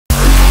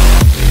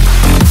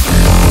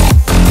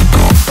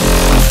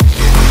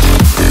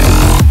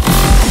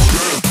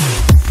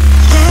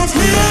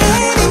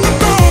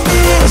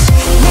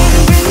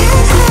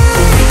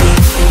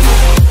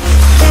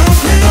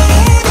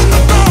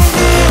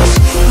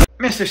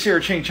Mr.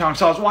 Sarah Ching Chong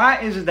Sauce,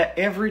 why is it that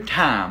every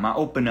time I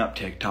open up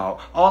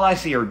TikTok, all I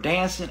see are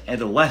dancing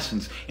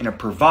adolescents in a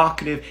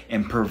provocative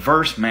and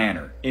perverse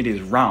manner? It is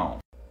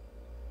wrong.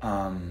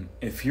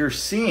 If you're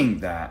seeing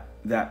that,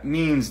 that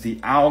means the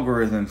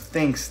algorithm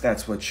thinks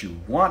that's what you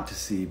want to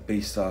see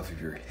based off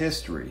of your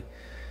history.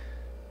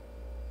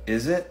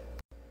 Is it?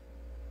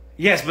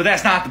 Yes, but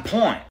that's not the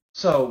point.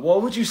 So,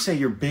 what would you say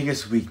your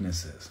biggest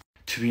weakness is?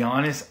 To be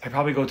honest, I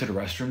probably go to the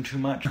restroom too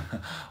much.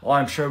 Well,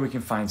 I'm sure we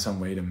can find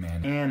some way to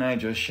manage. And I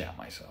just shat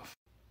myself.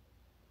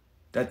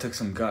 That took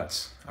some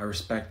guts. I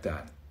respect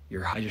that.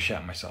 I just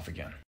shat myself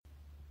again.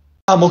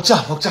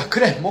 먹자.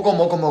 그래,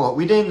 먹어.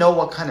 We didn't know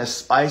what kind of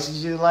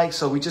spices you like,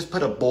 so we just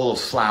put a bowl of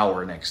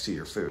flour next to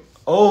your food.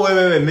 Oh, wait.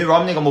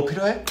 럼니가 뭐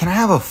필요해? Can I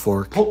have a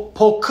fork?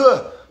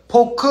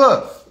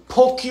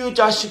 포크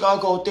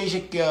자식아가 어때 이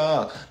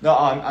새끼야. No,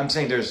 I'm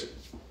saying there's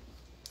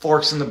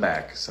forks in the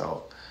back,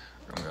 so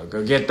I'm gonna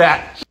go get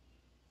that.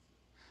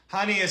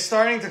 Honey, it's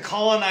starting to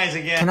colonize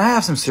again. Can I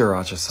have some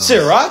sriracha sauce?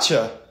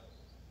 Sriracha?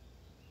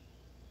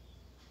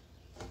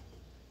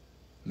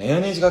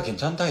 마요네즈가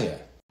괜찮다 얘.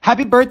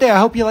 Happy birthday, I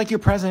hope you like your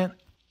present.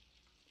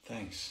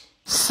 Thanks.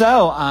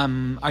 So,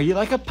 are you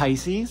like a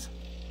Pisces?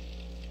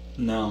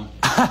 No.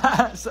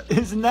 So,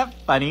 isn't that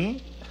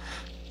funny?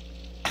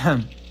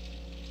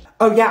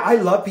 Oh yeah, I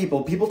love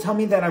people. People tell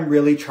me that I'm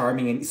really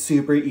charming and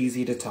super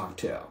easy to talk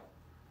to.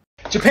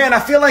 Japan, I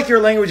feel like your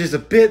language is a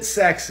bit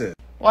sexist.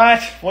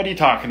 What? What are you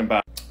talking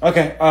about?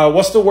 Okay,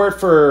 what's the word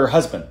for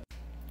husband?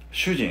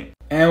 Shujin.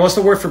 And what's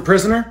the word for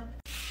prisoner?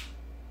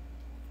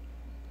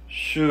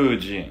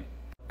 Shujin.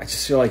 I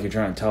just feel like you're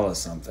trying to tell us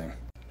something.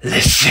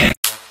 Listen.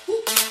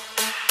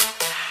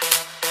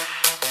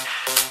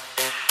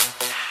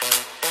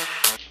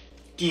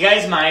 Do you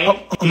guys mind?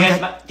 Do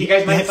you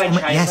guys mind if I try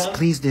some? Yes,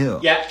 please do.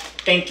 Yeah,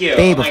 thank you.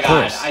 Babe, oh my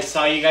God. I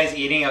saw you guys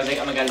eating. I was like,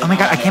 oh my God. Oh my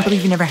God, I can't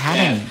believe you never had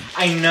any.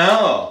 I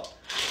know.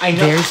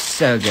 They're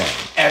so good.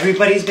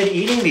 Everybody's been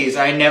eating these.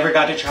 I never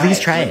got to try it. Please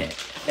try it.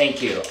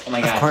 Thank you. Oh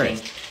my God. Of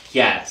course.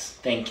 Yes,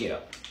 thank you.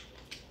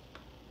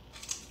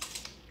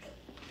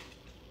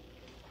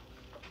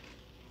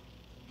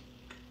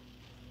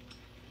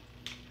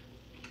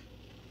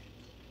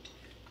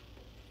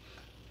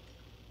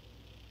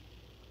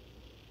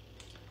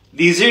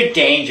 These are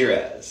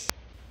dangerous.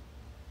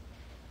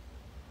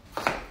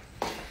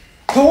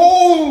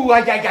 Oh!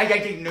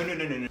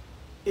 No.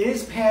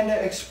 Is Panda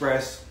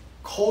Express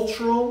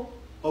cultural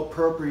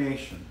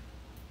appropriation?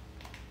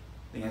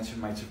 The answer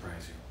might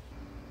surprise you.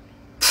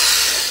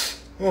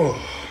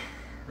 Oh,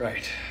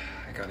 right.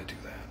 I gotta do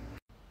that.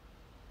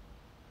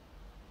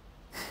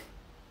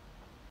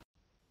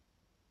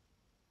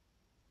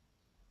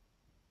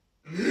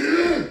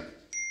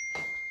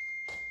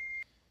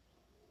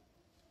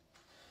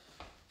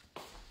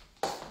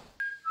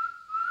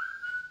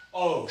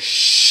 Oh,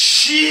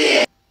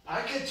 shit!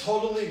 I could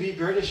totally be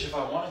British if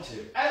I wanted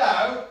to.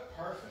 Hello!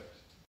 Perfect.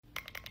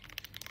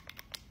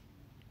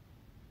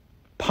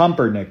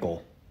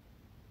 Pumpernickel.